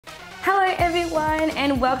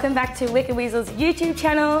and welcome back to Wicked Weasel's YouTube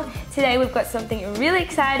channel. Today we've got something really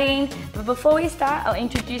exciting, but before we start, I'll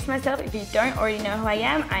introduce myself. If you don't already know who I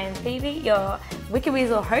am Phoebe, your Wicked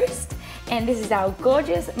Weasel host, and this is our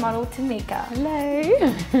gorgeous model Tamika.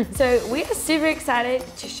 Hello. So we are super excited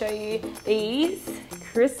to show you these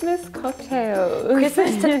Christmas cocktails.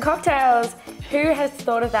 Christmas cocktails. Who has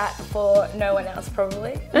thought of that before? No one else,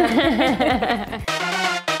 probably.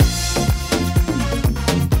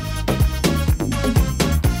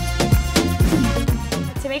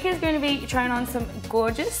 Tamika is going to be trying on some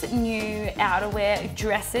gorgeous new outerwear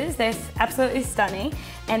dresses. They're absolutely stunning.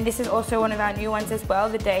 And this is also one of our new ones as well,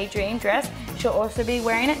 the Daydream dress. She'll also be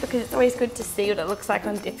wearing it because it's always good to see what it looks like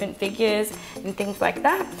on different figures and things like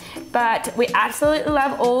that. But we absolutely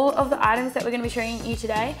love all of the items that we're going to be showing you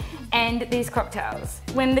today and these cocktails.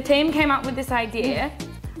 When the team came up with this idea,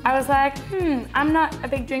 I was like, I'm not a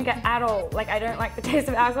big drinker at all. Like, I don't like the taste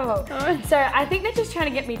of alcohol. So I think they're just trying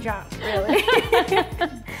to get me drunk, really.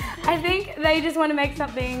 I think they just want to make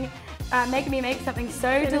something, make me make something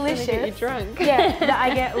so delicious. Get you drunk. Yeah, that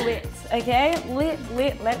I get lit, okay? Lit,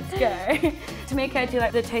 let's go. Tamika, do you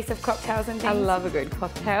like the taste of cocktails and things? I love a good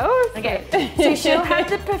cocktail. Okay, so she'll have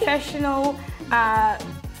the professional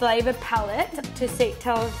flavor palette to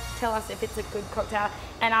tell us if it's a good cocktail,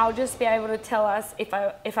 and I'll just be able to tell us if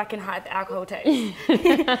I can hide the alcohol taste.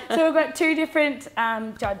 So we've got two different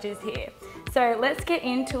judges here. So let's get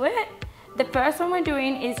into it. The first one we're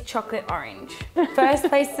doing is chocolate orange. First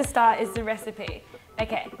place to start is the recipe.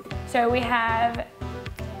 Okay, so we have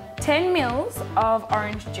 10 mils of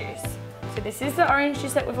orange juice. So this is the orange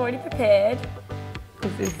juice that we've already prepared.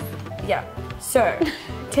 Yeah, so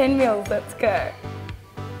 10 mils, let's go.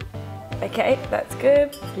 Okay, that's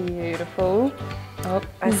good. Beautiful. Oh,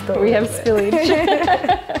 we have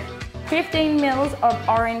spillage. 15 mils of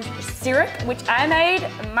orange syrup, which I made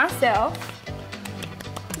myself.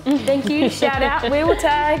 Thank you, shout out. We will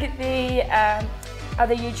tag the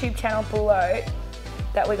other YouTube channel below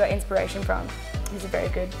that we got inspiration from. He's a very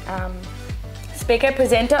good speaker,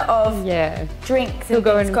 presenter of drinks and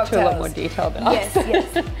go into cocktails. a lot more detail than us.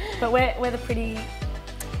 Yes. But we're the pretty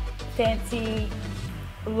fancy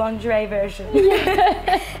lingerie version.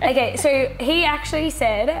 Okay, so he actually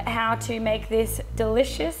said how to make this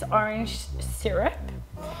delicious orange syrup.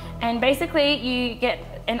 And basically you get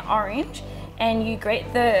an orange and you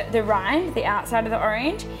grate the rind, the outside of the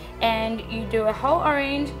orange, and you do a whole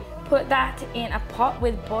orange, put that in a pot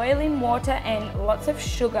with boiling water and lots of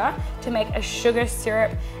sugar to make a sugar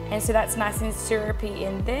syrup. And so that's nice and syrupy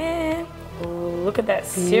in there. Ooh, look at that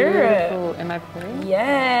syrup. Am I pouring?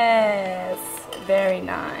 Yes, very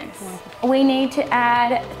nice. We need to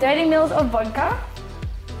add 30 mils of vodka.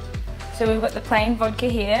 So we've got the plain vodka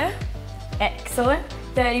here. Excellent.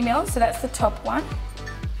 30 mils, so that's the top one.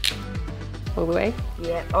 All the way?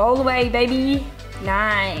 Yeah, all the way, baby.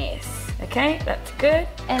 Nice. Okay, that's good.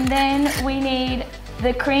 And then we need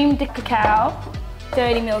the cream de cacao,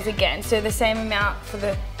 30 mils again. So the same amount for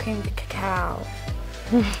the cream de cacao.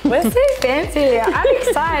 We're so fancy. I'm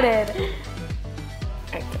excited.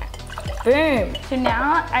 Okay. Boom. So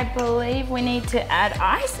now I believe we need to add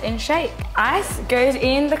ice and shake. Ice goes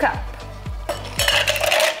in the cup.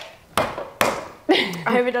 I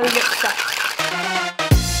hope it doesn't get stuck.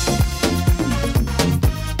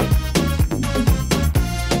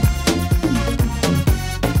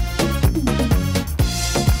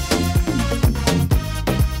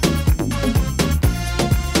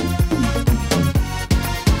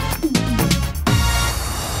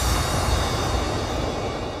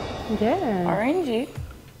 Yeah. Orangey.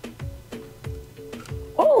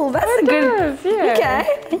 Oh, that's a good. Yeah.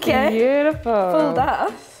 Okay. Beautiful. Full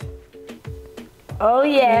dust. Oh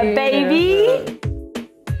yeah, baby.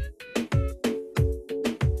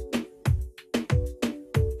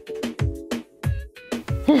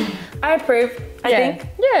 I approve. I think.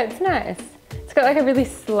 Yeah, it's nice. It's got like a really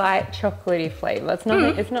slight chocolatey flavour. It's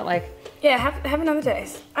not. It's not like. Yeah, have another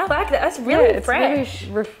taste. I like that. That's really fresh. It's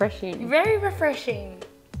really refreshing. Very refreshing.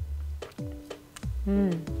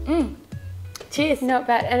 Cheers. Not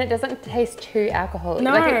bad, and it doesn't taste too alcoholic.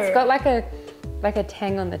 No. Like it's got like a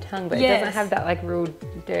tang on the tongue, but it doesn't have that like real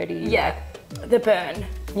dirty. Yeah, the burn.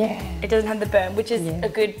 Yeah. It doesn't have the burn, which is a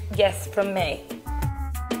good yes from me.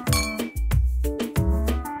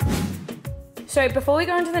 So before we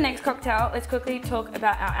go into the next cocktail, let's quickly talk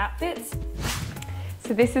about our outfits.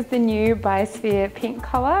 So this is the new Biosphere pink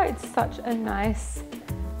colour. It's such a nice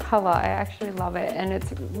colour. I actually love it, and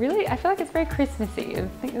it's really, I feel like it's very Christmassy. I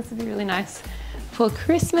think this would be really nice for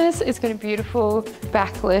Christmas. It's got a beautiful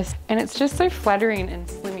backlist, and it's just so flattering and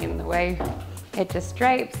slimming the way it just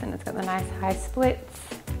drapes, and it's got the nice high splits.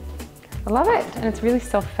 I love it. And it's really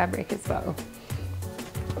soft fabric as well.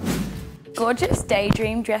 Gorgeous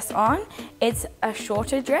daydream dress on. It's a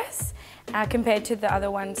shorter dress compared to the other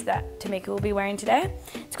ones that Tamika will be wearing today.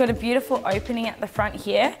 It's got a beautiful opening at the front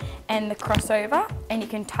here and the crossover, and you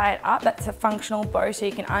can tie it up. That's a functional bow, so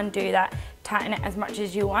you can undo that, tighten it as much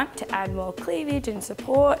as you want to add more cleavage and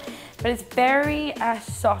support. But it's very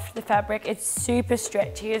soft, the fabric. It's super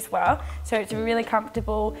stretchy as well, so it's really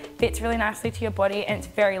comfortable, fits really nicely to your body, and it's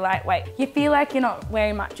very lightweight. You feel like you're not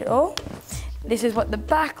wearing much at all. This is what the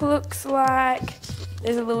back looks like.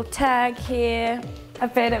 There's a little tag here. I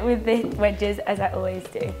paired it with the wedges, as I always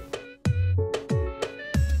do.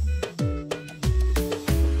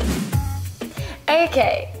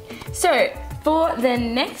 Okay, so for the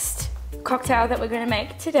next cocktail that we're going to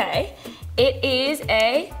make today, it is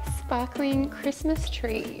a Sparkling Christmas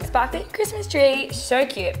tree. Sparkling Christmas tree, so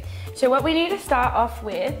cute. So what we need to start off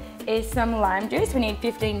with is some lime juice. We need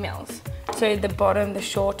 15 mils. So the bottom, the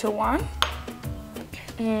shorter one.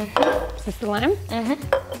 Is this the lime?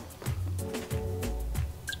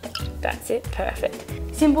 That's it, perfect.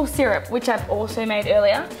 Simple syrup, which I've also made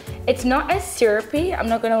earlier. It's not as syrupy, I'm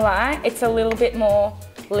not gonna lie. It's a little bit more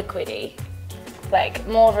liquidy, like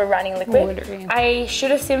more of a running liquid. Watery. I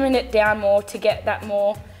should have simmered it down more to get that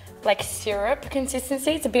more like syrup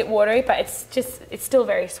consistency. It's a bit watery, but it's still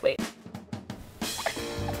very sweet.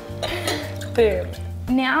 Boom.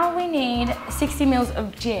 Now we need 60 mils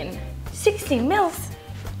of gin. 60 mils?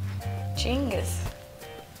 Jingus.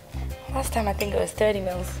 Last time I think it was 30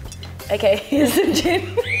 mils. Okay, here's some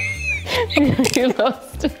gin. You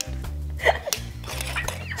lost it.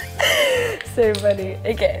 So funny.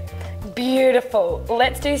 Okay, beautiful.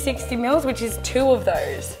 Let's do 60 mils, which is 2 of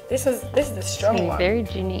those. This is a strong one. Very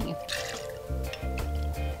ginny.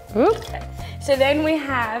 Ooh. So then we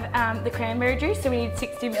have the cranberry juice, so we need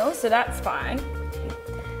 60 mils, so that's fine.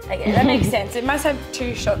 Okay, that makes sense. It must have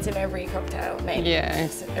 2 shots in every cocktail, maybe. Yeah.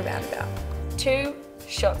 Around about. 2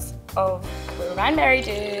 shots of cranberry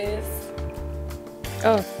juice.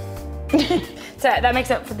 Oh. So that makes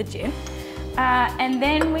up for the gin. And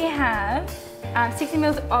then we have 60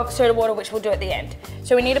 mils of soda water, which we'll do at the end.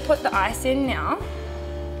 So we need to put the ice in now.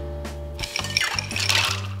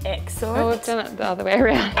 Excellent. Oh, we've done it the other way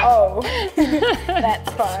around. Oh,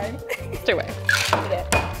 that's fine. Do it. Yeah.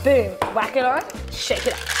 Boom, whack it on, shake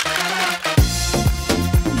it up.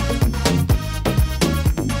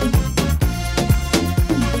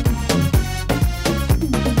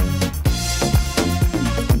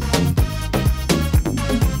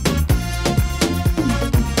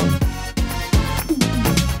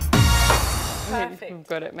 Perfect. I've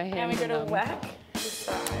got it, my hand. Now we got to whack this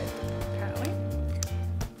side, apparently.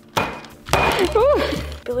 Ooh.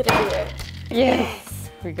 Spill it everywhere. Yes.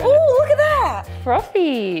 We got Ooh, it. look at that.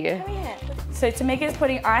 Frothy. Come here. So Tamika's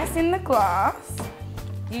putting ice in the glass.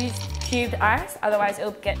 Use cubed ice, otherwise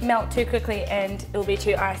it'll melt too quickly and it'll be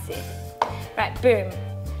too icy. Right, boom.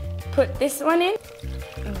 Put this one in.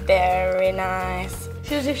 Very nice.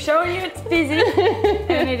 She was just showing you it's busy,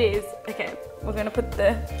 and it is. Okay, we're gonna put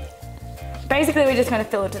basically we're just gonna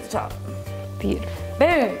fill it to the top. Beautiful.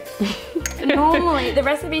 Boom. Normally, the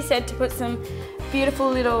recipe said to put some beautiful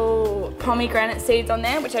little pomegranate seeds on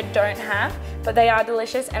there, which I don't have, but they are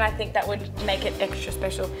delicious, and I think that would make it extra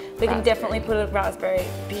special. We can definitely put a raspberry.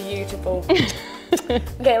 Beautiful.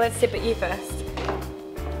 Okay, let's sip it. You first.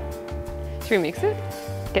 Should we mix it?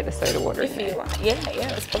 Get the soda water If in there. you like. Yeah,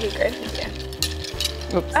 that's probably a great idea.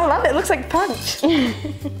 Oops. I love it. It looks like punch.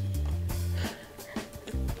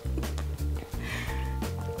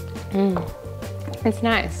 It's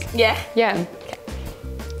nice. Yeah. Yeah.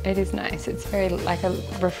 It is nice. It's very like a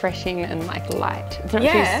refreshing and like light. It's not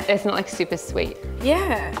it's not like super sweet.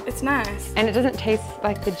 Yeah, it's nice. And it doesn't taste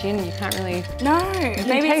like the gin. You can't really. No,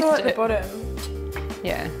 maybe it's all at the it. bottom.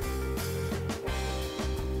 Yeah.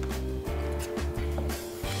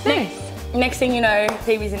 Nice. Next thing you know,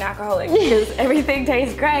 Phoebe's an alcoholic because everything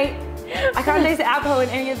tastes great. I can't taste the alcohol in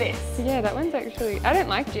any of this. Yeah, that one's actually. I don't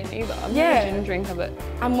like gin either. I'm Yeah. not a gin drinker, but.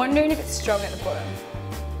 I'm wondering if it's strong at the bottom.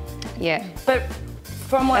 Yeah. But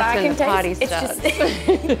from what That's I when can the party taste, starts. it's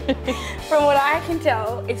just from what I can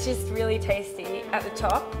tell, it's just really tasty at the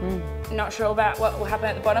top. Not sure about what will happen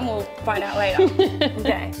at the bottom. We'll find out later.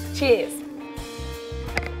 Okay. Cheers.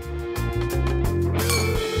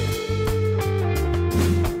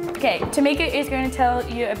 Okay, Tamika is going to tell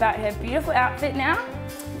you about her beautiful outfit now.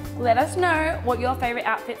 Let us know what your favorite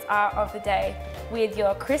outfits are of the day with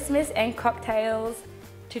your Christmas and cocktails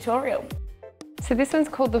tutorial. So this one's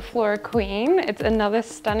called the Flora Queen. It's another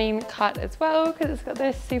stunning cut as well because it's got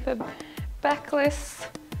this super backless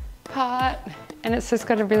part And it's just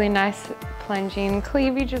got a really nice plunging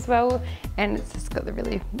cleavage as well. And it's just got the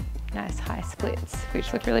really nice high splits,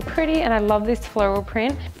 which look really pretty. And I love this floral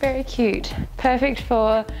print. Very cute. Perfect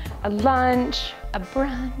for a lunch, a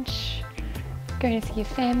brunch, going to see your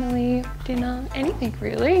family, dinner, anything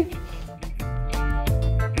really.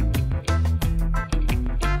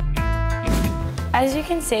 As you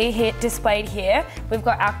can see here, displayed here, we've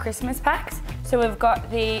got our Christmas packs. So we've got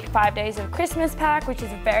the 5 days of Christmas pack, which is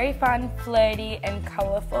very fun, flirty and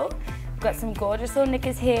colourful. We've got some gorgeous little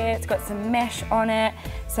knickers here. It's got some mesh on it,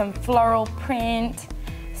 some floral print,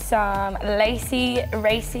 some lacy,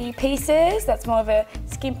 racy pieces. That's more of a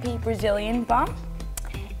skimpy Brazilian bum.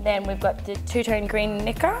 Then we've got the two-tone green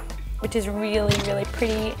knicker, which is really, really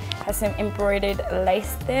pretty. Has some embroidered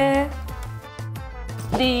lace there.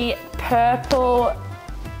 The purple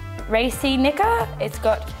racy knicker, it's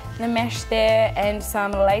got the mesh there and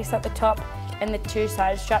some lace at the top and the 2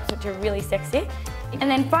 side straps, which are really sexy.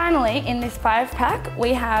 And then finally, in this 5-pack,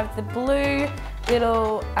 we have the blue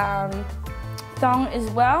little thong as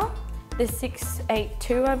well, the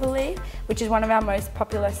 682, I believe, which is one of our most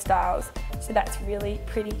popular styles. So that's really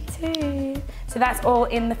pretty too. So that's all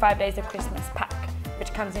in the 5 days of Christmas pack,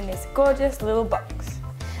 which comes in this gorgeous little box.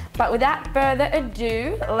 But without further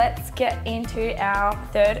ado, let's get into our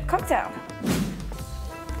 3rd cocktail.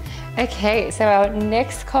 Okay, so our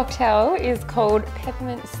next cocktail is called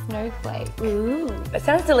Peppermint Snowflake. Ooh, that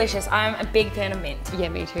sounds delicious. I'm a big fan of mint. Yeah,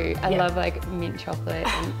 me too. I love like mint chocolate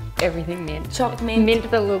and everything mint. Choc mint. Mint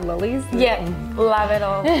the little lollies. Yeah, love it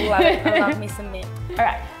all. Love it. I love me some mint. All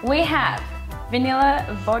right, we have vanilla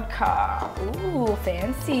vodka. Ooh,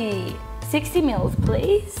 fancy. 60 mils,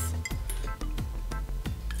 please.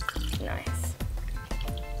 Nice.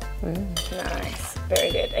 Nice.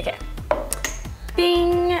 Very good. Okay.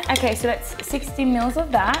 Bing. Okay, so that's 60 mils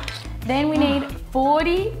of that. Then we need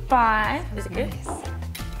 45. Is it good? Nice.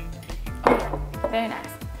 Very nice.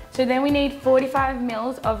 So then we need 45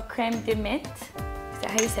 mils of creme de menthe. Is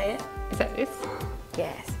that how you say it? Is that this?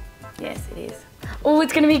 Yes. Yes, it is. Oh,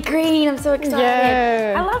 it's gonna be green. I'm so excited.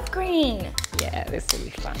 Yeah. I love green. Yeah, this will be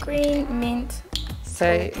fun. Green, mint.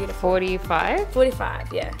 So 45?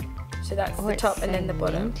 45, yeah. So that's the top so and then the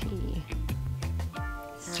bottom. minty.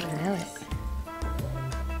 Smell it.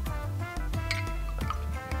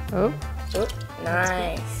 Oh. Ooh,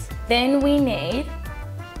 nice. Then we need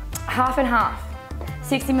half and half.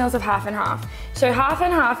 60 mils of half and half. So half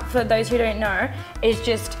and half, for those who don't know, is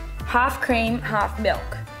just half cream, half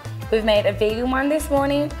milk. We've made a vegan one this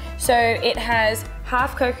morning, so it has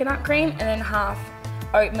half coconut cream and then half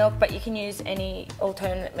oat milk, but you can use any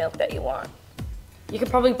alternate milk that you want. You could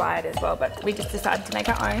probably buy it as well, but we just decided to make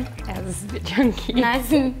our own. Ours is a bit chunky.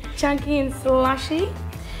 Nice and chunky and slushy.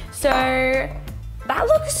 So that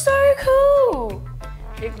looks so cool.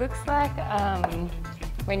 It looks like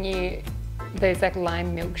when you, those like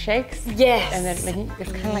lime milkshakes. Yes. And then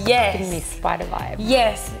it's kind of like Yes. giving me spider vibes.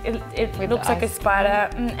 Yes, it With looks the like a ice. spider,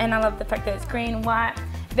 and I love the fact that it's green and white.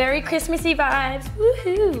 Very Christmassy vibes,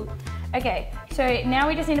 woohoo. Okay, so now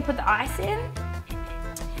we just need to put the ice in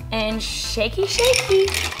and shaky, shaky.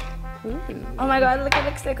 Ooh. Oh my God, look, it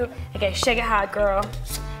looks so cool. Okay, shake it hard, girl.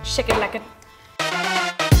 Shake it like a...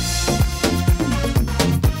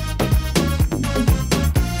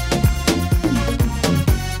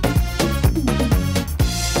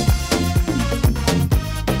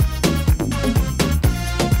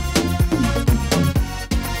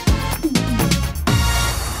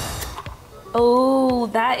 Oh,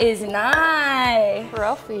 that is nice.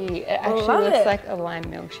 Frothy. It actually Love looks it. like a lime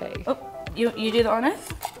milkshake. Oh, you do the honors?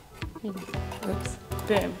 Oops.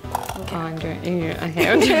 Boom. Oh, I'm doing it. Okay,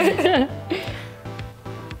 I'm doing it.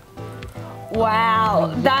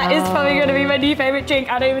 Wow, that is probably going to be my new favorite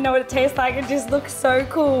drink. I don't even know what it tastes like. It just looks so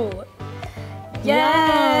cool.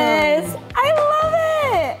 Yes, I love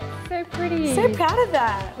it. So pretty. So proud of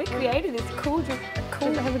that. We created this cool drink.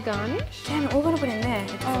 Does it have a garnish? Damn, we're going to put in there.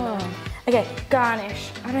 Oh. Okay,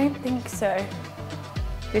 garnish. I don't think so.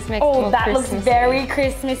 This makes Oh, more that Christmassy. looks very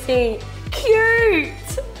Christmassy. Cute.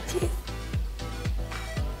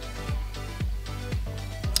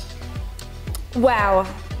 Wow.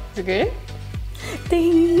 Is it good?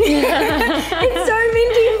 Ding. It's so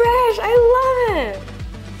minty and fresh. I love it.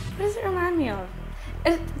 What does it remind me of?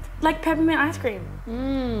 It's like peppermint ice cream.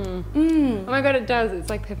 Oh my God, it does. It's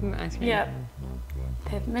like peppermint ice cream. Yep.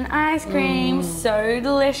 Peppermint ice cream, so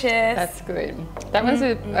delicious. That's good. That one's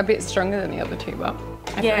a bit stronger than the other two, but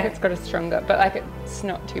I feel like it's got a stronger, but like it's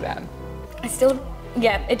not too bad. I still,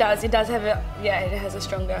 yeah, it does. It does have a, yeah, it has a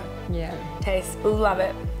stronger taste. Love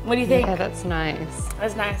it. What do you think? Yeah, that's nice.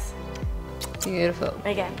 That's nice. Beautiful.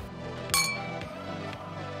 Again.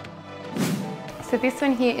 So this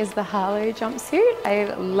one here is the Harlow jumpsuit.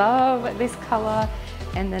 I love this color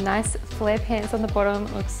and the nice flare pants on the bottom.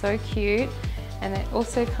 It looks so cute. And it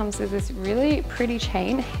also comes with this really pretty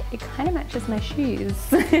chain. It kind of matches my shoes.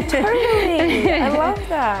 Totally, I love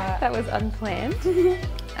that. That was unplanned.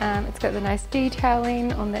 It's got the nice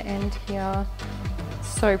detailing on the end here.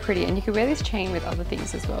 So pretty, and you can wear this chain with other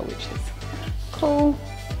things as well, which is cool.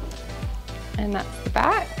 And that's the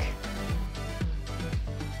back.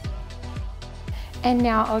 And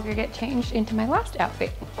now I'll go get changed into my last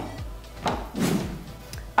outfit.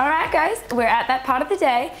 All right, guys, we're at that part of the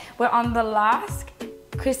day. We're on the last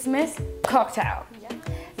Christmas cocktail. Yep.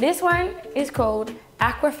 This one is called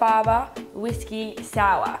Aquafaba Whiskey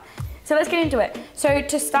Sour. So let's get into it. So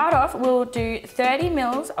to start off, we'll do 30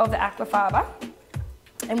 mils of the Aquafaba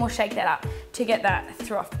and we'll shake that up to get that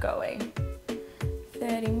froth going.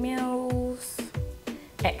 30 mils.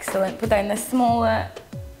 Excellent. Put that in the smaller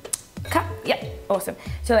cup. Yep, awesome.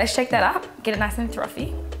 So let's shake that up, get it nice and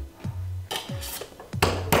frothy.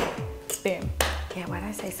 Boom. Yeah, why did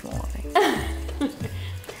I say small things?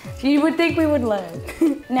 You would think we would learn.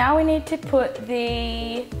 Now we need to put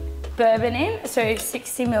the bourbon in, so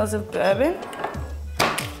 60 mils of bourbon.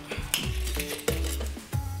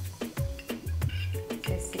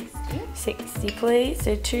 So 60? 60 please,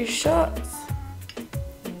 so 2 shots.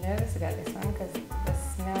 I'm nervous about this one because the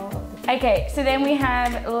smell of the... Okay, so then we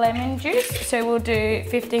have lemon juice, so we'll do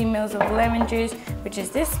 15 mils of lemon juice, which is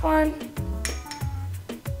this one.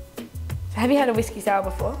 So have you had a whiskey sour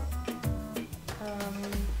before?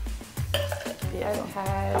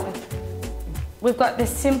 Yeah, we've got the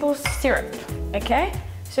simple syrup, okay?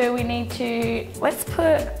 So we need to, let's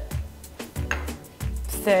put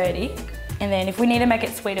 30, and then if we need to make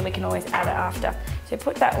it sweeter, we can always add it after. So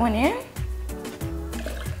put that one in.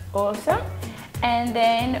 Awesome. And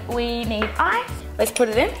then we need ice. Let's put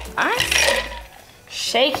it in, ice.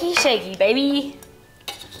 Shaky, shaky, baby.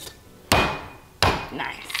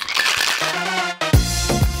 Nice.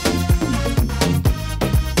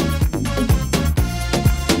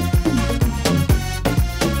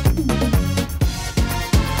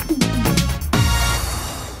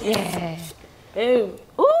 Yeah. Boom.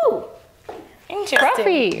 Ooh. Interesting.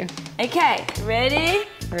 Frothy. Okay, ready?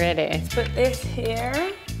 Ready. Let's put this here.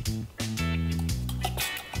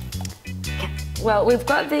 Okay. Well, we've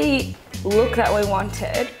got the look that we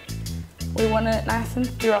wanted. We want it nice and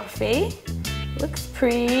frothy. Looks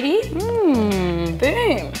pretty. Boom.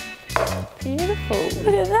 Beautiful.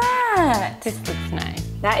 Look at that. This looks nice.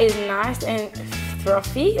 That is nice and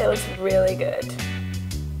frothy. It looks really good.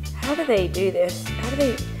 How do they do this? How do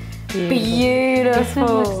they? Beautiful. This one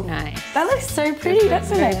looks nice. That looks so pretty,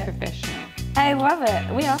 doesn't very it? Professional. I love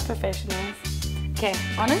it. We are professionals. Okay,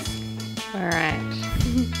 honest? All right.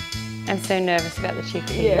 I'm so nervous about the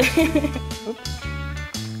chicken. Yeah. Oops.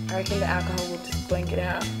 I reckon the alcohol will just blink it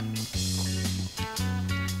out.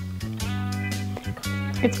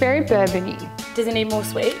 It's very bourbony. Does it need more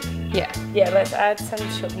sweet? Yeah. Yeah, let's add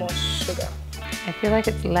some more sugar. I feel like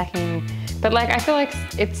it's lacking, but like I feel like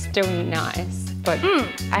it's still nice. But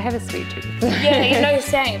I have a sweet tooth. Yeah, you know,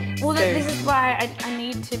 same. Well, this is why I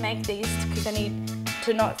need to make these, because I need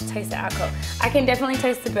to not taste the alcohol. I can definitely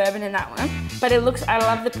taste the bourbon in that one, but it looks, I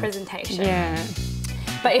love the presentation. Yeah.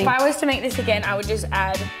 But if I was to make this again, I would just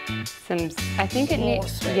add some, I think it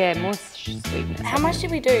needs, yeah, more sweetness. How much did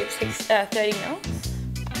we do? 30 mils?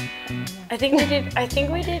 I think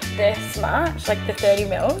we did this much, like the 30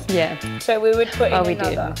 mils. Yeah. So we would put in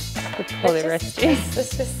another. We'll pour the rest in.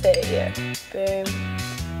 Let's just see, yeah. Boom.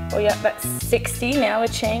 Oh yeah, that's 60. Now we're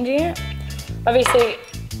changing it. Obviously,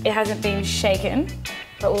 it hasn't been shaken,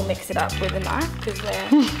 but we'll mix it up with a knife because they're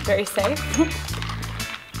very safe.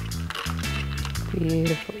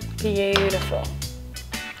 Beautiful. Beautiful.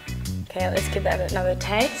 Okay, let's give that another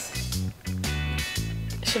taste.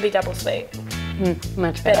 It should be double sweet.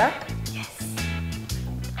 Much better. Yes.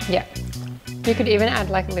 Yeah. You could even add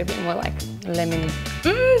like a little bit more like lemon.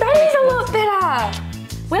 That is a lot better.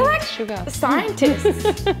 We're like sugar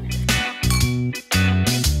scientists.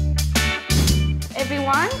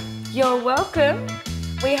 Everyone, you're welcome.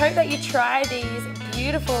 We hope that you try these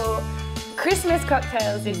beautiful Christmas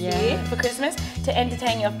cocktails this year for Christmas to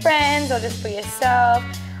entertain your friends or just for yourself.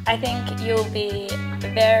 I think you'll be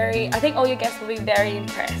I think all your guests will be very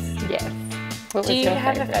impressed. Yes. Do you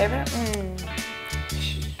have a favorite?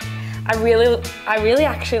 I really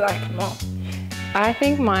actually like them all. I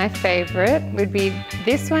think my favorite would be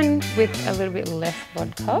this one with a little bit less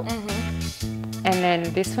vodka. And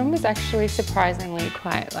then this one was actually surprisingly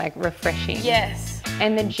quite like refreshing. Yes.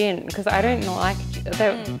 And the gin, because I don't like gin.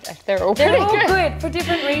 they're all good for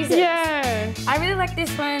different reasons. Yeah. I really like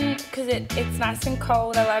this one because it's nice and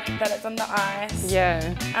cold. I like that it's on the ice.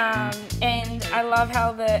 Yeah. And I love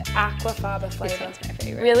how the aquafaba flavour. This one's my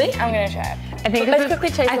favourite. Really? I'm gonna try it. I think Let's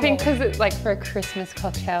because it's like for a Christmas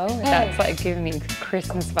cocktail, that's like giving me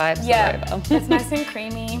Christmas vibes. Yeah. All over. It's nice and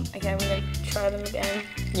creamy. Okay, I'm gonna try them again.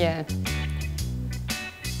 Yeah.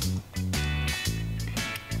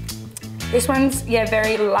 This one's, yeah,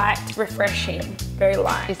 very light, refreshing, very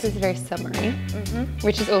light. This is very summery,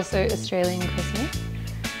 which is also Australian Christmas.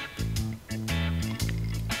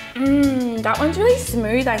 That one's really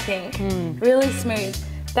smooth, I think. Really smooth.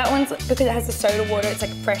 That one's, because it has the soda water, it's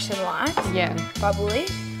like fresh and light. Yeah. Bubbly.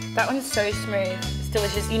 That one's so smooth. It's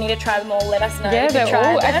delicious. You need to try them all. Let us know. Yeah, they're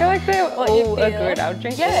all, I feel like they're all are good. I'll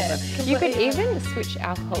drink all of them. You could even switch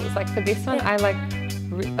alcohols. Like for this one, I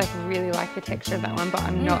really like the texture of that one, but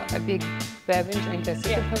I'm not a big bourbon drinker, so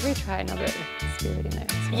you could probably try another spirit in there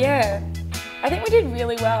as well. Yeah. I think we did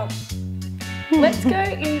really well. Let's go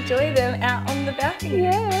enjoy them out on the balcony.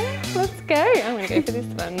 Yeah, let's go. I'm gonna go for this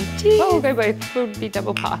one. Cheers. Well, we'll go both. We'll be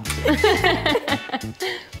double packed.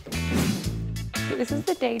 So this is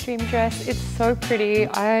the Daydream dress. It's so pretty.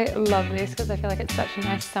 I love this because I feel like it's such a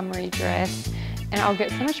nice summery dress. And I'll get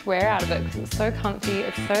so much wear out of it because it's so comfy,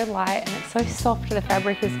 it's so light, and it's so soft to the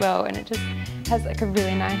fabric as well. And it just has like a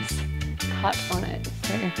really nice cut on it.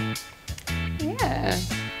 So yeah,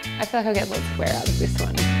 I feel like I'll get lots of wear out of this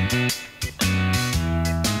one.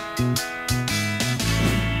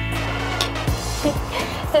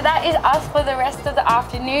 So that is us for the rest of the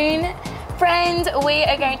afternoon. Friends, we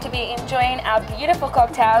are going to be enjoying our beautiful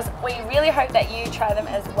cocktails. We really hope that you try them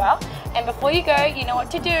as well. And before you go, you know what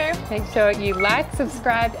to do. Make sure you like,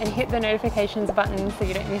 subscribe, and hit the notifications button so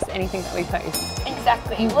you don't miss anything that we post.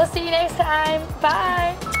 Exactly. We'll see you next time.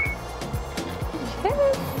 Bye.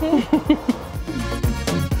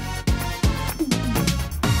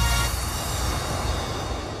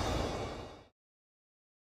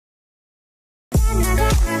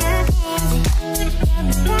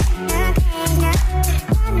 Yeah.